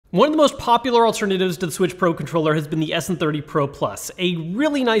One of the most popular alternatives to the Switch Pro controller has been the SN30 Pro Plus, a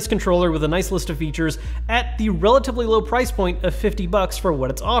really nice controller with a nice list of features at the relatively low price point of $50 for what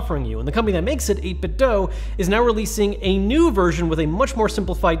it's offering you. And the company that makes it, 8BitDo, is now releasing a new version with a much more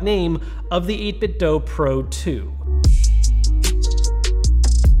simplified name of the 8BitDo Pro 2.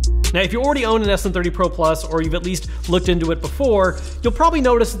 Now, if you already own an SN30 Pro Plus, or you've at least looked into it before, you'll probably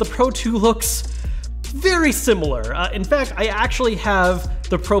notice that the Pro 2 looks very similar. In fact, I actually have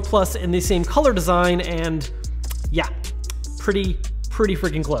the Pro Plus in the same color design, and yeah, pretty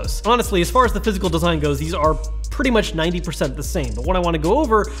freaking close. Honestly, as far as the physical design goes, these are pretty much 90% the same, but what I want to go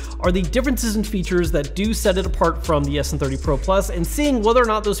over are the differences in features that do set it apart from the SN30 Pro Plus, and seeing whether or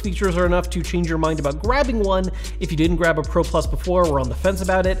not those features are enough to change your mind about grabbing one if you didn't grab a Pro Plus before or on the fence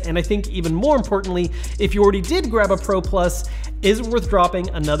about it, and I think even more importantly, if you already did grab a Pro Plus, is it worth dropping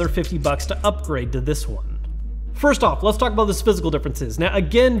another $50 to upgrade to this one? First off, let's talk about those physical differences. Now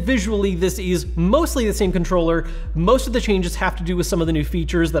again, visually this is mostly the same controller. Most of the changes have to do with some of the new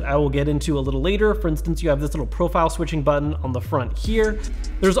features that I will get into a little later. For instance, you have this little profile switching button on the front here.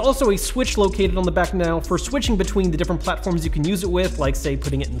 There's also a switch located on the back now for switching between the different platforms you can use it with, like say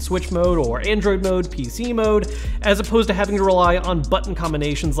putting it in Switch mode or Android mode, PC mode, as opposed to having to rely on button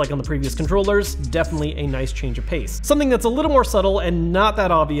combinations like on the previous controllers. Definitely a nice change of pace. Something that's a little more subtle and not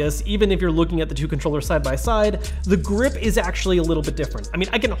that obvious, even if you're looking at the two controllers side by side, the grip is actually a little bit different. I mean,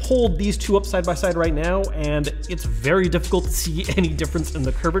 I can hold these two up side by side right now, and it's very difficult to see any difference in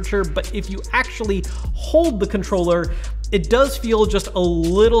the curvature, but if you actually hold the controller, it does feel just a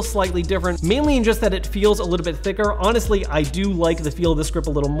little slightly different, mainly in just that it feels a little bit thicker. Honestly, I do like the feel of this grip a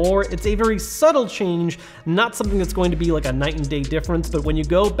little more. It's a very subtle change, not something that's going to be like a night and day difference, but when you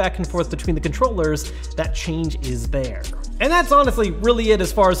go back and forth between the controllers, that change is there. And that's honestly really it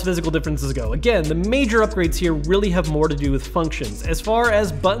as far as physical differences go. Again, the major upgrades here really have more to do with functions. As far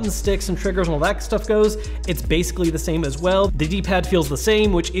as buttons, sticks, and triggers and all that stuff goes, it's basically the same as well. The D-pad feels the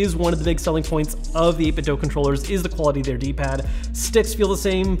same, which is one of the big selling points of the 8BitDo controllers, is the quality of their D-pad. Sticks feel the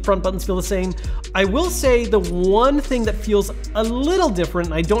same, front buttons feel the same. I will say the one thing that feels a little different,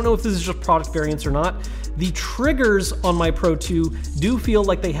 and I don't know if this is just product variants or not, the triggers on my Pro 2 do feel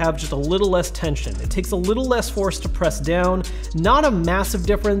like they have just a little less tension. It takes a little less force to press down. Not a massive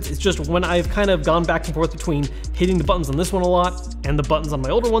difference, it's just when I've kind of gone back and forth between hitting the buttons on this one a lot and the buttons on my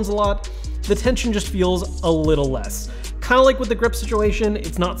older ones a lot, the tension just feels a little less. Kind of like with the grip situation,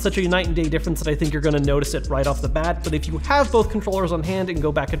 it's not such a night and day difference that I think you're going to notice it right off the bat, but if you have both controllers on hand and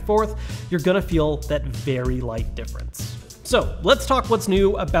go back and forth, you're going to feel that very light difference. So let's talk what's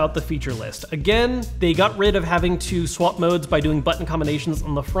new about the feature list. Again, they got rid of having to swap modes by doing button combinations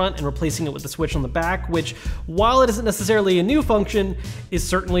on the front and replacing it with the switch on the back, which, while it isn't necessarily a new function, is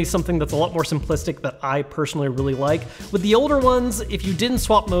certainly something that's a lot more simplistic that I personally really like. With the older ones, if you didn't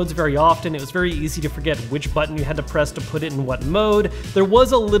swap modes very often, it was very easy to forget which button you had to press to put it in what mode. There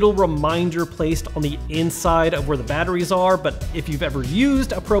was a little reminder placed on the inside of where the batteries are, but if you've ever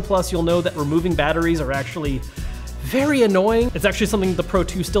used a Pro Plus, you'll know that removing batteries are actually very annoying. It's actually something the Pro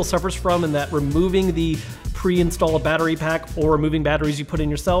 2 still suffers from, in that removing the pre-installed battery pack or removing batteries you put in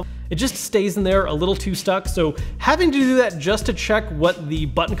yourself, it just stays in there a little too stuck. So having to do that just to check what the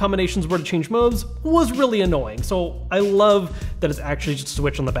button combinations were to change modes was really annoying. So I love that it's actually just a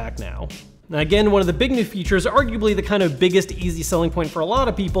switch on the back now. Now again, one of the big new features, arguably the kind of biggest easy selling point for a lot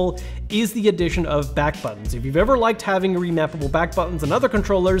of people, is the addition of back buttons. If you've ever liked having remappable back buttons in other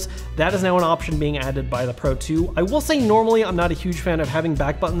controllers, that is now an option being added by the Pro 2. I will say normally I'm not a huge fan of having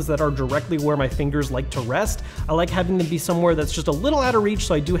back buttons that are directly where my fingers like to rest. I like having them be somewhere that's just a little out of reach,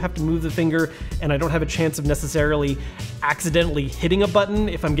 so I do have to move the finger and I don't have a chance of necessarily accidentally hitting a button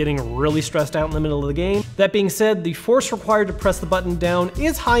if I'm getting really stressed out in the middle of the game. That being said, the force required to press the button down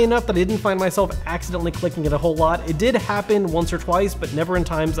is high enough that I didn't find myself accidentally clicking it a whole lot. It did happen once or twice, but never in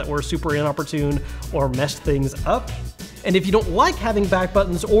times that were super inopportune or messed things up. And if you don't like having back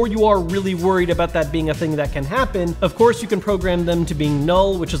buttons, or you are really worried about that being a thing that can happen, of course you can program them to being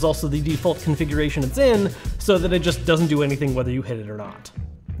null, which is also the default configuration it's in, so that it just doesn't do anything whether you hit it or not.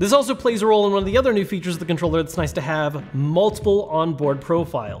 This also plays a role in one of the other new features of the controller that's nice to have: multiple onboard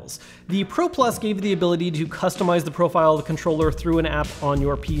profiles. The Pro Plus gave you the ability to customize the profile of the controller through an app on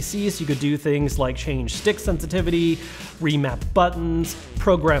your PC, so you could do things like change stick sensitivity, remap buttons,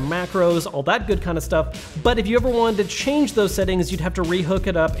 program macros, all that good kind of stuff. But if you ever wanted to change those settings, you'd have to rehook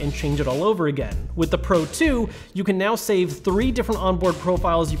it up and change it all over again. With the Pro 2, you can now save 3 different onboard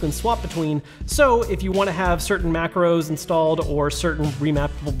profiles you can swap between, so if you want to have certain macros installed or certain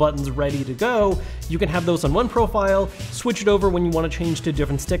remappable buttons ready to go, you can have those on one profile, switch it over when you want to change to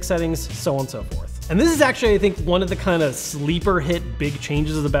different stick settings, so on and so forth. And this is actually, I think, one of the kind of sleeper hit big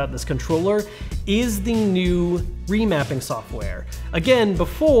changes about this controller is the new remapping software. Again,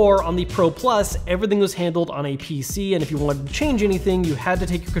 before on the Pro Plus, everything was handled on a PC, and if you wanted to change anything, you had to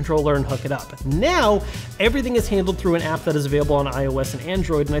take your controller and hook it up. Now, everything is handled through an app that is available on iOS and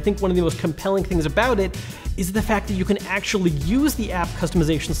Android, and I think one of the most compelling things about it is the fact that you can actually use the app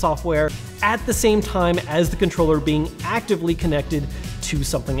customization software at the same time as the controller being actively connected to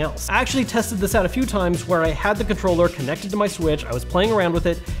something else. I actually tested this out a few times where I had the controller connected to my Switch, I was playing around with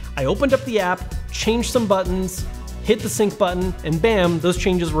it, I opened up the app, changed some buttons, hit the sync button, and bam, those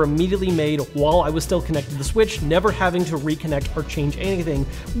changes were immediately made while I was still connected to the Switch, never having to reconnect or change anything,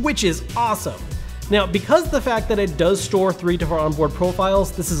 which is awesome. Now, because of the fact that it does store 3 different onboard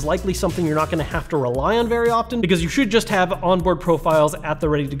profiles, this is likely something you're not going to have to rely on very often, because you should just have onboard profiles at the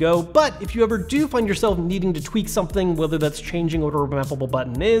ready to go. But if you ever do find yourself needing to tweak something, whether that's changing what a remappable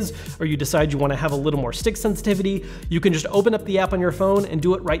button is, or you decide you want to have a little more stick sensitivity, you can just open up the app on your phone and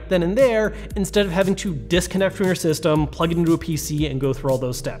do it right then and there, instead of having to disconnect from your system, plug it into a PC, and go through all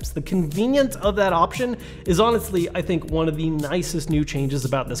those steps. The convenience of that option is honestly, I think, one of the nicest new changes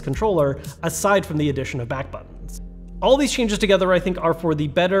about this controller, aside from the addition of back buttons. All these changes together I think are for the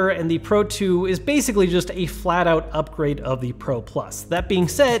better, and the Pro 2 is basically just a flat out upgrade of the Pro Plus. That being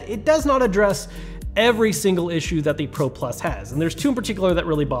said, it does not address every single issue that the Pro Plus has, and there's 2 in particular that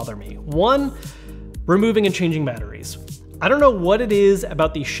really bother me. One, removing and changing batteries. I don't know what it is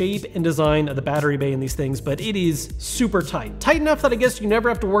about the shape and design of the battery bay in these things, but it is super tight. Tight enough that I guess you never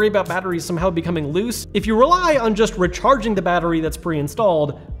have to worry about batteries somehow becoming loose. If you rely on just recharging the battery that's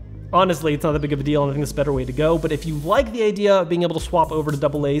pre-installed, honestly, it's not that big of a deal, and I think it's a better way to go, but if you like the idea of being able to swap over to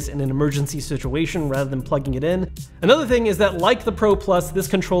AA's in an emergency situation rather than plugging it in. Another thing is that, like the Pro Plus, this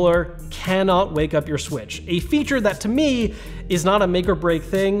controller cannot wake up your Switch. A feature that, to me, is not a make or break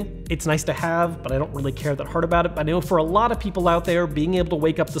thing. It's nice to have, but I don't really care that hard about it. But I know for a lot of people out there, being able to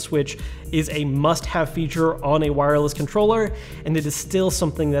wake up the Switch is a must-have feature on a wireless controller, and it is still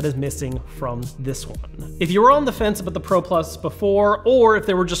something that is missing from this one. If you were on the fence about the Pro Plus before, or if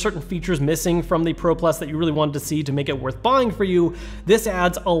there were just certain features missing from the Pro Plus that you really wanted to see to make it worth buying for you, this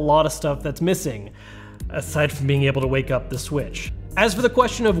adds a lot of stuff that's missing, aside from being able to wake up the Switch. As for the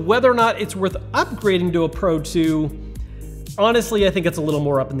question of whether or not it's worth upgrading to a Pro 2, honestly, I think it's a little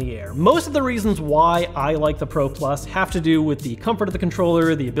more up in the air. Most of the reasons why I like the Pro Plus have to do with the comfort of the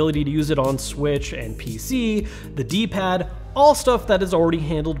controller, the ability to use it on Switch and PC, the D-pad, all stuff that is already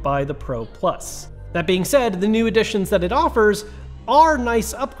handled by the Pro Plus. That being said, the new additions that it offers are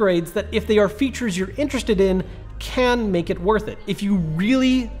nice upgrades that, if they are features you're interested in, can make it worth it. If you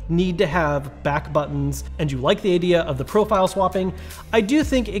really need to have back buttons and you like the idea of the profile swapping, I do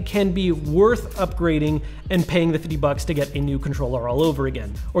think it can be worth upgrading and paying the $50 to get a new controller all over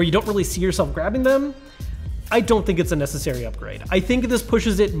again. Or you don't really see yourself grabbing them, I don't think it's a necessary upgrade. I think this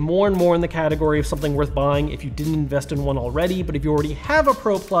pushes it more and more in the category of something worth buying if you didn't invest in one already, but if you already have a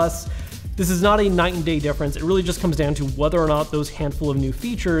Pro Plus, this is not a night and day difference. It really just comes down to whether or not those handful of new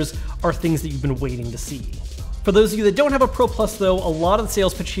features are things that you've been waiting to see. For those of you that don't have a Pro Plus though, a lot of the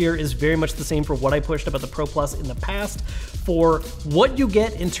sales pitch here is very much the same for what I pushed about the Pro Plus in the past. For what you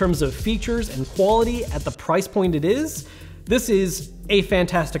get in terms of features and quality at the price point it is, this is a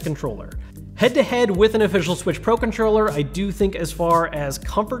fantastic controller. Head-to-head with an official Switch Pro controller, I do think as far as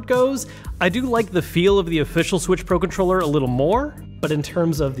comfort goes, I do like the feel of the official Switch Pro controller a little more, but in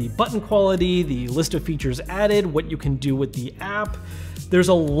terms of the button quality, the list of features added, what you can do with the app, there's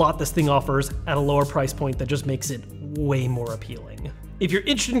a lot this thing offers at a lower price point that just makes it way more appealing. If you're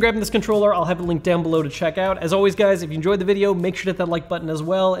interested in grabbing this controller, I'll have a link down below to check out. As always, guys, if you enjoyed the video, make sure to hit that like button as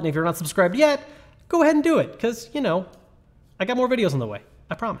well, and if you're not subscribed yet, go ahead and do it, because, you know, I got more videos on the way,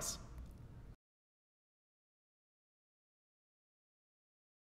 I promise.